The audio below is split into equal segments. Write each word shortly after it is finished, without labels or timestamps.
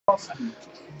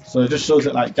So it just shows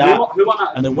it like that.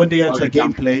 And then when they enter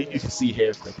gameplay, you can see here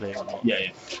if they're playing or not.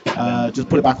 Yeah. Just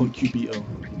put it back on QBO.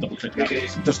 Double click that.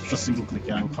 Just single click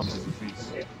it and it'll come to the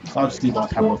freeze. So I'll just leave it on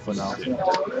camera for now.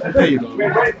 There you go.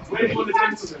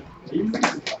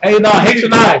 Hey, no, H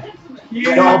and I.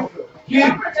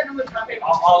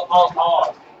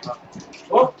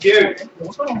 What? You.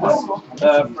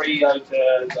 3-0 to.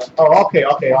 Oh, okay.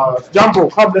 Jumbo,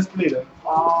 come, let's play then.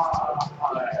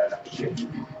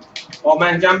 Oh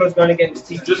man, Jambo's going against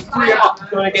TV. Just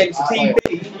going against TV.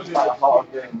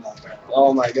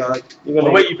 Oh my god.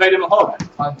 Wait, you played him at home?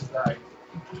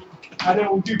 And then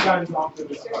we'll do guys after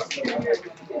this.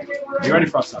 You ready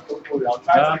for us, sir?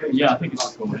 Yeah, I think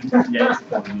it's going. Yeah, it's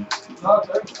going.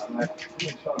 Alright,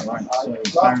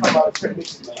 so Last time I checked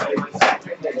this.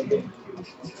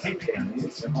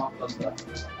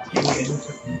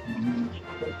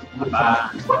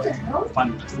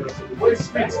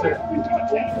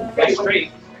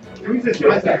 Streakz. Who's this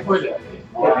guy that put it?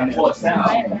 Oh,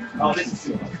 this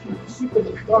is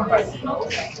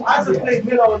I haven't played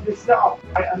middle of this setup,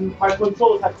 and my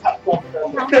controls had tapped off. And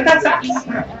I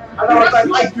was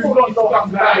like, I do not know how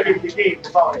to navigate the game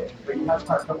without it. But you have to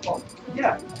come on.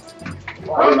 Yeah.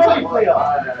 I'm not a player.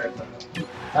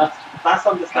 That's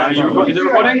understandable. Is it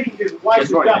recording? Why is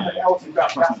that and L to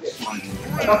grab? That's it.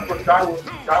 That's what Guy was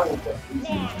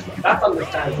That's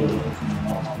understandable.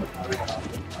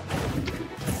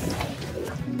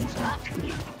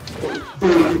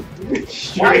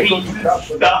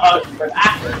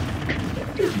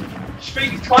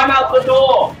 Streakz, climb out the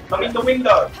door! I mean the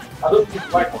window! I don't think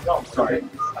it's right or wrong. Sorry.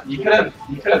 You could have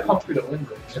come through the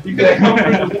window. You could have come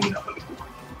through the window.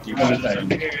 You got it.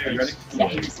 Are you ready?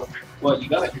 Well, you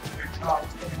got it. Did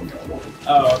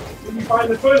you find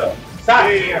the toilet?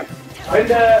 Yeah. When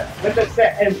the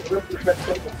set ends, where's the best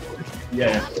set?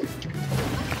 yeah.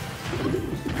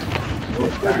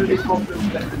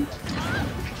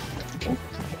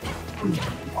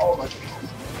 Oh my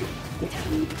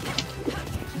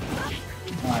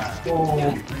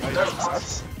god.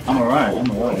 I'm alright.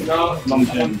 Long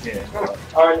journey here.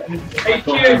 Alright. Hey,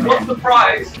 cheers, what's the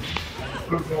prize?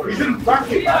 He's in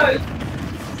bracket.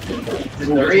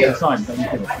 Inside, So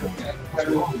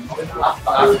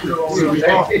we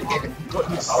got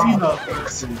Lucina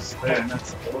versus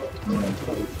Bayonetta.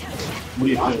 What do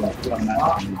you feel about that?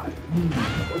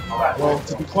 Well,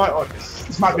 to be quite honest,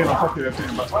 this might be an unpopular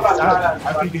opinion, but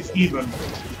I think it's even.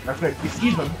 I think it's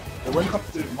even. But when it comes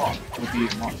to Mark, it will be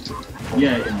Mark.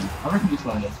 Yeah. I reckon it's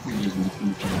like it's pretty easy to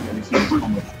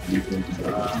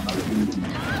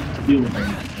deal with it.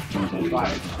 I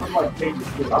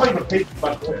don't even pay for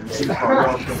my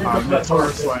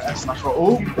Taurus or S natural.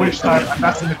 Oh, which time? And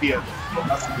that's going to be a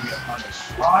punish.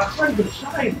 It's not even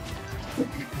shine.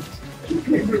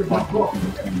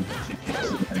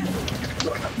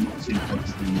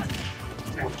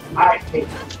 I hate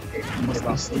it.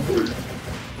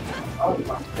 Oh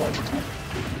my god.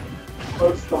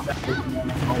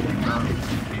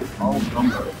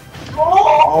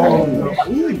 Oh no.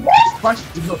 Ooh, Splash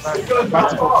did not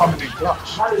battle for coming in clutch.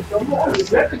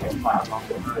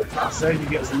 So he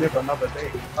gets to live another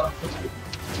day.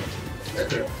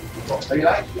 Are you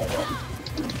like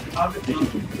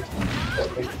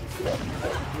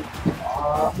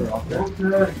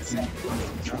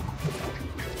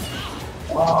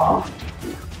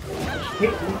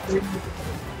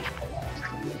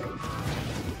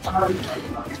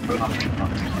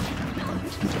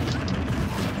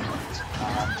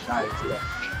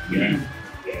Yeah.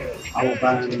 I will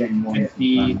back to game 1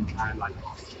 and like.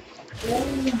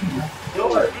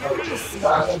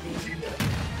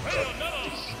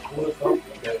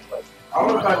 I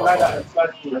want to like that and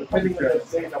slide through. Depending on the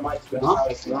stage, I might spend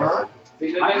hours.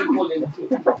 I'm wondering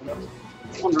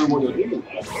what you're doing.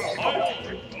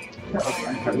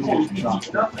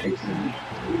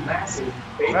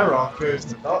 Terra goes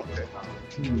to dark pit.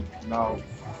 Now,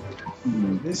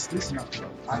 this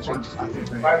matchup, I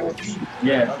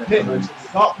think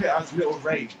dark pit has little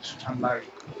range, and like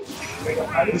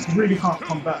this really can't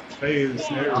come back. There's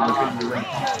no range.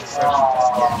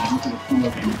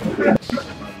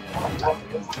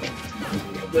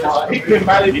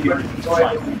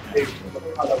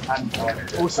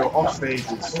 Also, off stage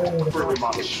is pretty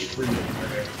much free.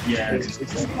 Yeah, it's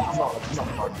not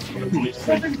fun.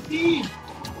 17!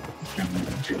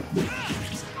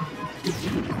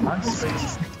 Nice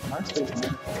space, man.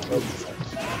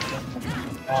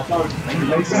 I'm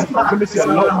going to see a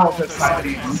lot more of the side.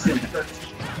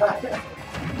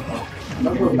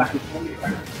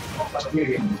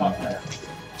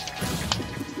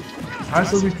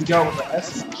 Nice we can go with the S.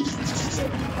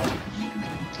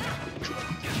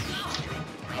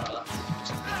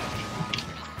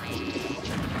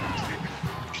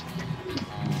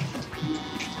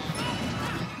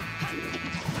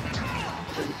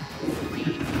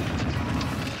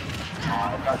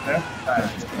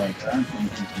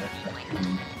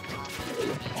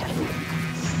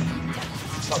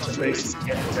 Such a basis to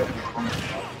get into.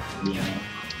 Yeah.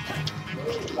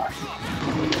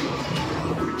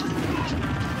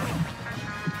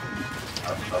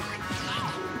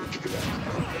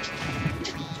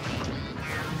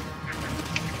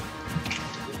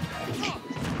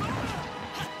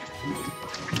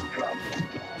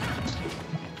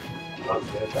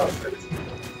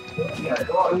 Yeah,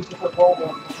 well, it's just a ball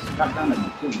one. That damage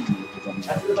is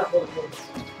That's good, that's good.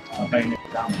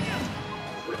 Bayonetta down.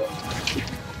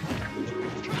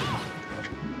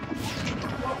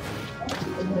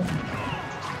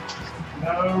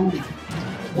 No.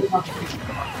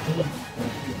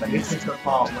 This is the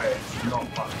part where it's not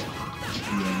fun.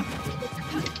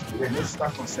 Yeah, this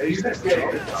stuff on stage.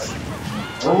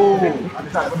 Oh,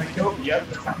 is that gonna kill? Yep.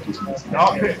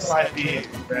 Not bit slightly.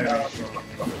 Very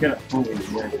Get it forward.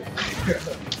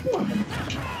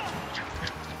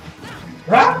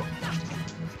 Huh?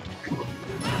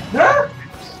 Huh?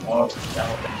 Oh,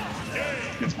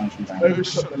 good punch from down.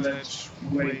 Overshot the ledge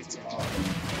way too hard.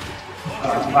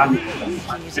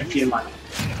 Like 50 and like.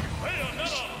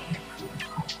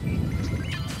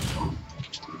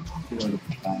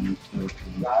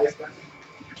 Nice.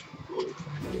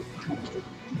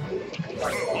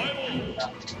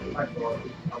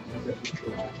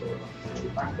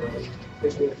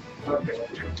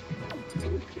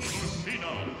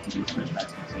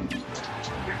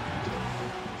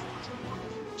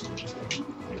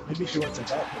 Maybe she wants to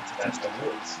dark to test the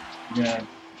rules. Yeah.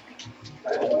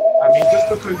 I mean, just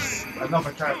because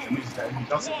another character uses that, he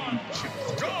doesn't mean she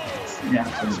should. Yeah,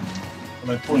 absolutely.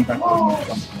 Although falling back on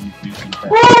something usually better.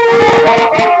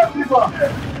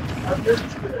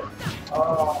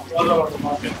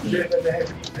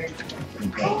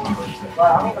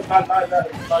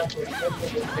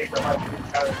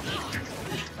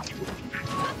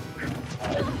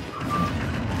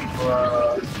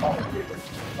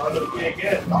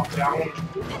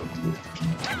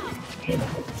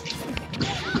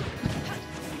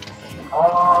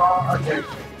 Okay.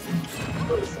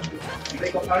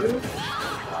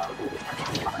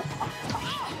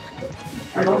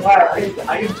 I don't lie,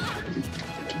 I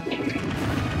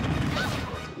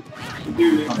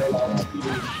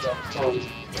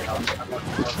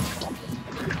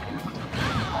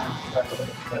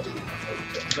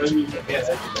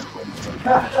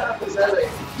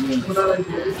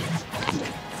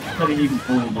Not even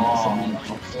falling on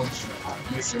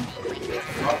listen.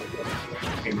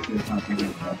 Okay, we should have something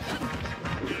like that.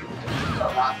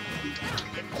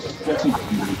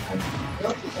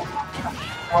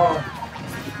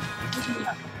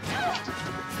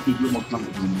 Keep you more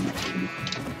comfortable in that.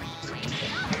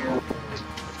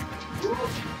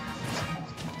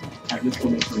 At this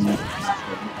point, it's really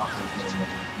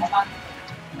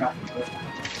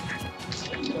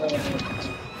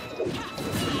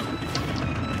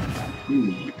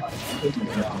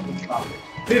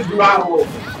This rival.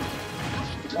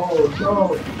 Oh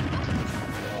no.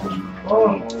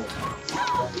 Oh.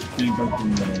 didn't go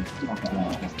through the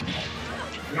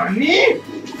Nani?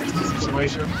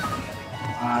 Situation.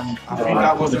 and I think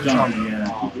that was the a jump.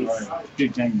 jump. Yeah,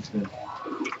 good game to.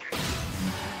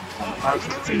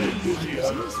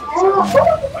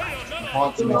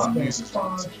 Hard to make some use of